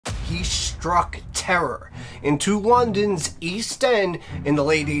he struck terror into London's East End in the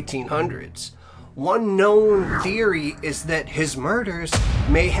late 1800s. One known theory is that his murders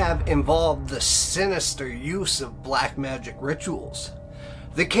may have involved the sinister use of black magic rituals.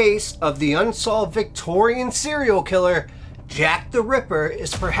 The case of the unsolved Victorian serial killer Jack the Ripper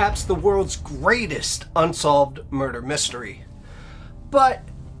is perhaps the world's greatest unsolved murder mystery. But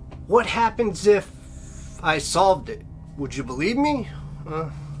what happens if I solved it? Would you believe me?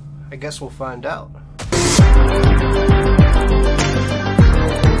 I guess we'll find out.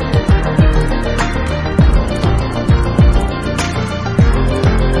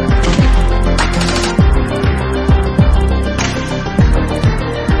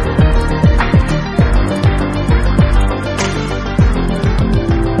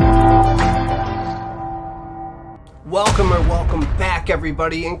 Welcome back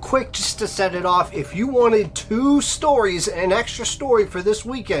everybody, and quick, just to set it off, if you wanted 2 stories, an extra story for this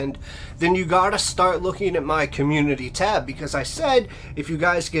weekend, then you gotta start looking at my community tab, because I said if you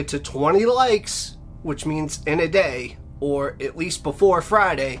guys get to 20 likes, which means in a day, or at least before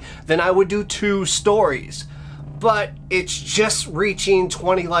Friday, then I would do 2 stories. But it's just reaching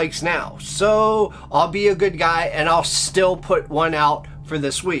 20 likes now, so I'll be a good guy and I'll still put one out for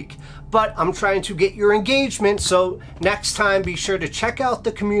this week. But I'm trying to get your engagement, so next time be sure to check out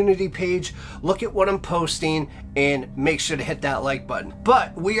the community page, look at what I'm posting, and make sure to hit that like button.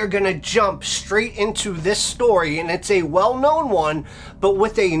 But we are gonna jump straight into this story, and it's a well-known one, but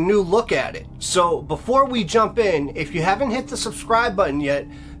with a new look at it. So before we jump in, if you haven't hit the subscribe button yet,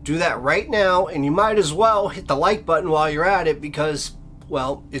 do that right now, and you might as well hit the like button while you're at it because,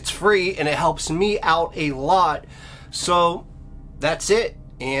 well, it's free and it helps me out a lot. So that's it.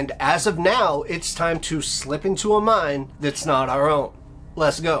 And as of now, it's time to slip into a mind that's not our own.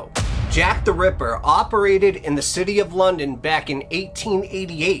 Let's go. Jack the Ripper operated in the city of London back in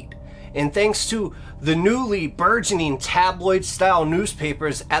 1888, and thanks to the newly burgeoning tabloid-style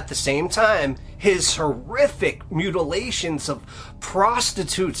newspapers at the same time, his horrific mutilations of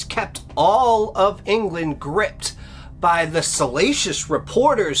prostitutes kept all of England gripped by the salacious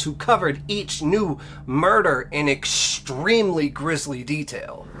reporters who covered each new murder in extremely grisly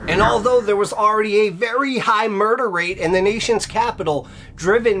detail. And although there was already a very high murder rate in the nation's capital,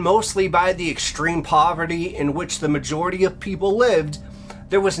 driven mostly by the extreme poverty in which the majority of people lived,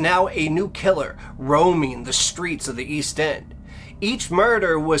 there was now a new killer roaming the streets of the East End. Each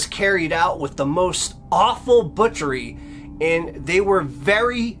murder was carried out with the most awful butchery, and they were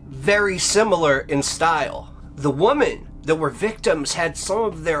very, very similar in style. The women that were victims had some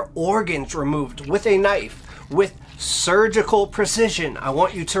of their organs removed with a knife with surgical precision. I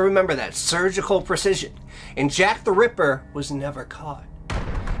want you to remember that, surgical precision. And Jack the Ripper was never caught.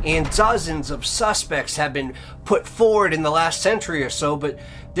 And dozens of suspects have been put forward in the last century or so, but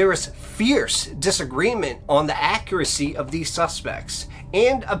there is fierce disagreement on the accuracy of these suspects.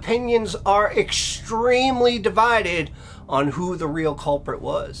 And opinions are extremely divided on who the real culprit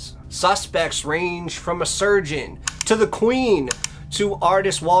was. Suspects range from a surgeon, to the Queen, to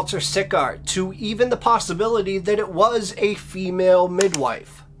artist Walter Sickart, to even the possibility that it was a female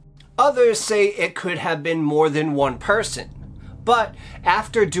midwife. Others say it could have been more than one person. But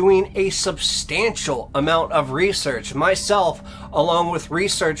after doing a substantial amount of research, myself, along with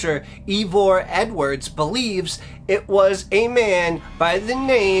researcher Ivor Edwards, believes it was a man by the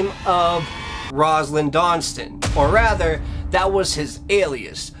name of Roslin Donston, or rather, that was his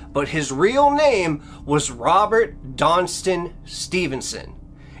alias, but his real name was Robert Donston Stephenson.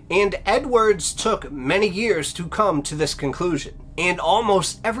 And Edwards took many years to come to this conclusion. And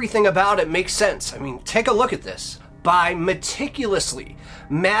almost everything about it makes sense. I mean, take a look at this. By meticulously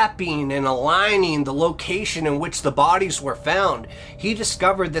mapping and aligning the location in which the bodies were found, he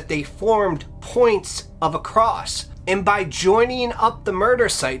discovered that they formed points of a cross. And by joining up the murder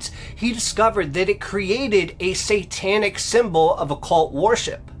sites, he discovered that it created a satanic symbol of occult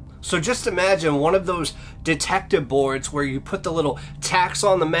worship. So just imagine one of those detective boards where you put the little tacks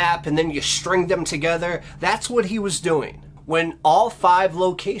on the map and then you string them together. That's what he was doing. When all 5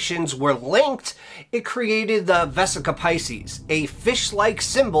 locations were linked, it created the Vesica Piscis, a fish-like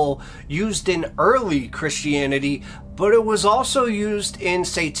symbol used in early Christianity, but it was also used in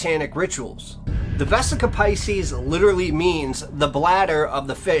satanic rituals. The Vesica Piscis literally means the bladder of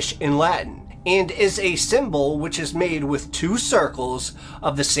the fish in Latin, and is a symbol which is made with 2 circles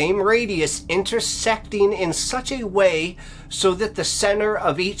of the same radius intersecting in such a way so that the center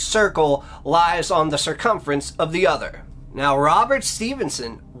of each circle lies on the circumference of the other. Now, Robert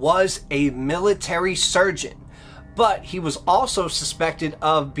Stephenson was a military surgeon, but he was also suspected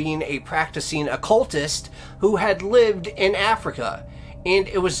of being a practicing occultist who had lived in Africa. And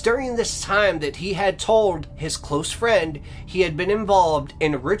it was during this time that he had told his close friend he had been involved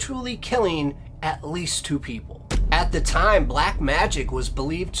in ritually killing at least 2 people. At the time, black magic was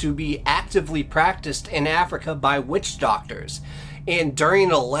believed to be actively practiced in Africa by witch doctors, and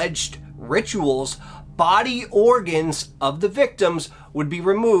during alleged rituals, body organs of the victims would be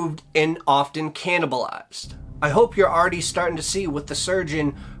removed and often cannibalized. I hope you're already starting to see with the surge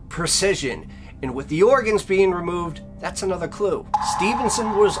in precision, and with the organs being removed, that's another clue.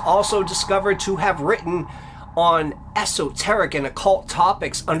 Stephenson was also discovered to have written on esoteric and occult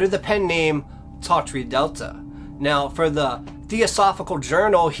topics under the pen name Tautridelta. Now, for the Theosophical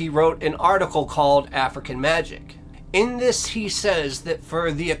Journal, he wrote an article called African Magic. In this, he says that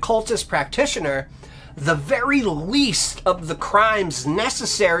for the occultist practitioner, the very least of the crimes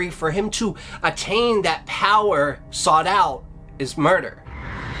necessary for him to attain that power sought out is murder,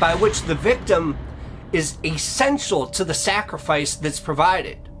 by which the victim is essential to the sacrifice that's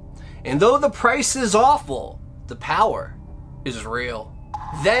provided. And though the price is awful, the power is real.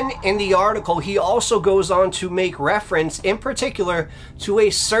 Then in the article, he also goes on to make reference in particular to a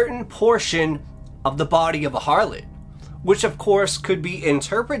certain portion of the body of a harlot, which of course could be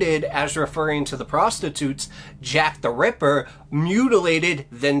interpreted as referring to the prostitutes Jack the Ripper mutilated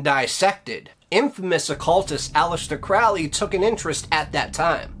then dissected. Infamous occultist Aleister Crowley took an interest at that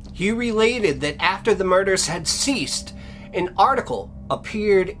time. He related that after the murders had ceased, an article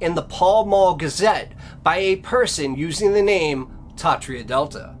appeared in the Pall Mall Gazette by a person using the name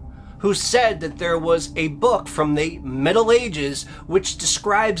Tautridelta, who said that there was a book from the Middle Ages which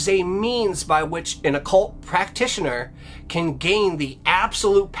describes a means by which an occult practitioner can gain the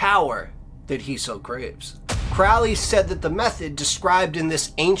absolute power that he so craves. Crowley said that the method described in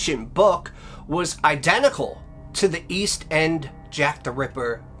this ancient book was identical to the East End Jack the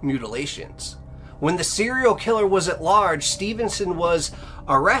Ripper mutilations. When the serial killer was at large, Stephenson was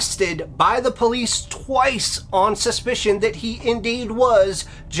arrested by the police twice on suspicion that he indeed was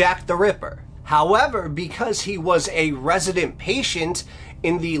Jack the Ripper. However, because he was a resident patient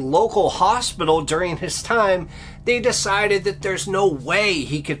in the local hospital during his time, they decided that there's no way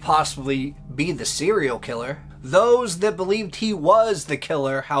he could possibly be the serial killer. Those that believed he was the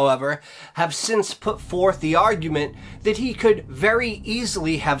killer, however, have since put forth the argument that he could very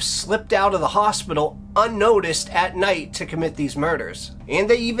easily have slipped out of the hospital unnoticed at night to commit these murders. And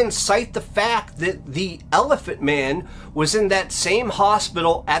they even cite the fact that the Elephant Man was in that same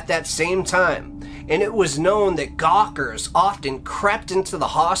hospital at that same time. And it was known that gawkers often crept into the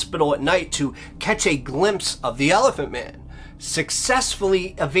hospital at night to catch a glimpse of the Elephant Man,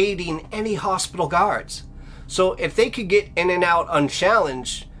 successfully evading any hospital guards. So if they could get in and out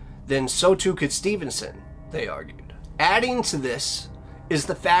unchallenged, then so too could Stephenson, they argued. Adding to this is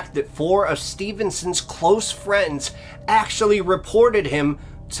the fact that 4 of Stephenson's close friends actually reported him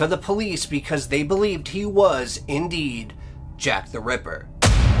to the police because they believed he was indeed Jack the Ripper.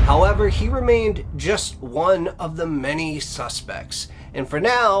 However, he remained just one of the many suspects, and for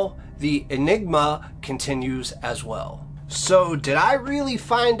now, the enigma continues as well. So did I really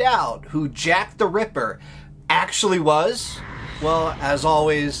find out who Jack the Ripper actually was? Well, as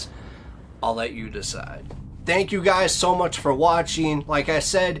always, I'll let you decide. Thank you guys so much for watching. Like I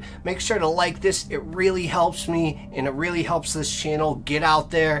said, make sure to like this. It really helps me and it really helps this channel get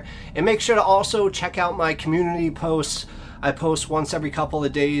out there. And make sure to also check out my community posts. I post once every couple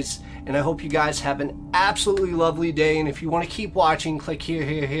of days, and I hope you guys have an absolutely lovely day. And if you want to keep watching, click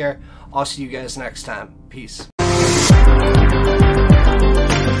here. I'll see you guys next time. Peace.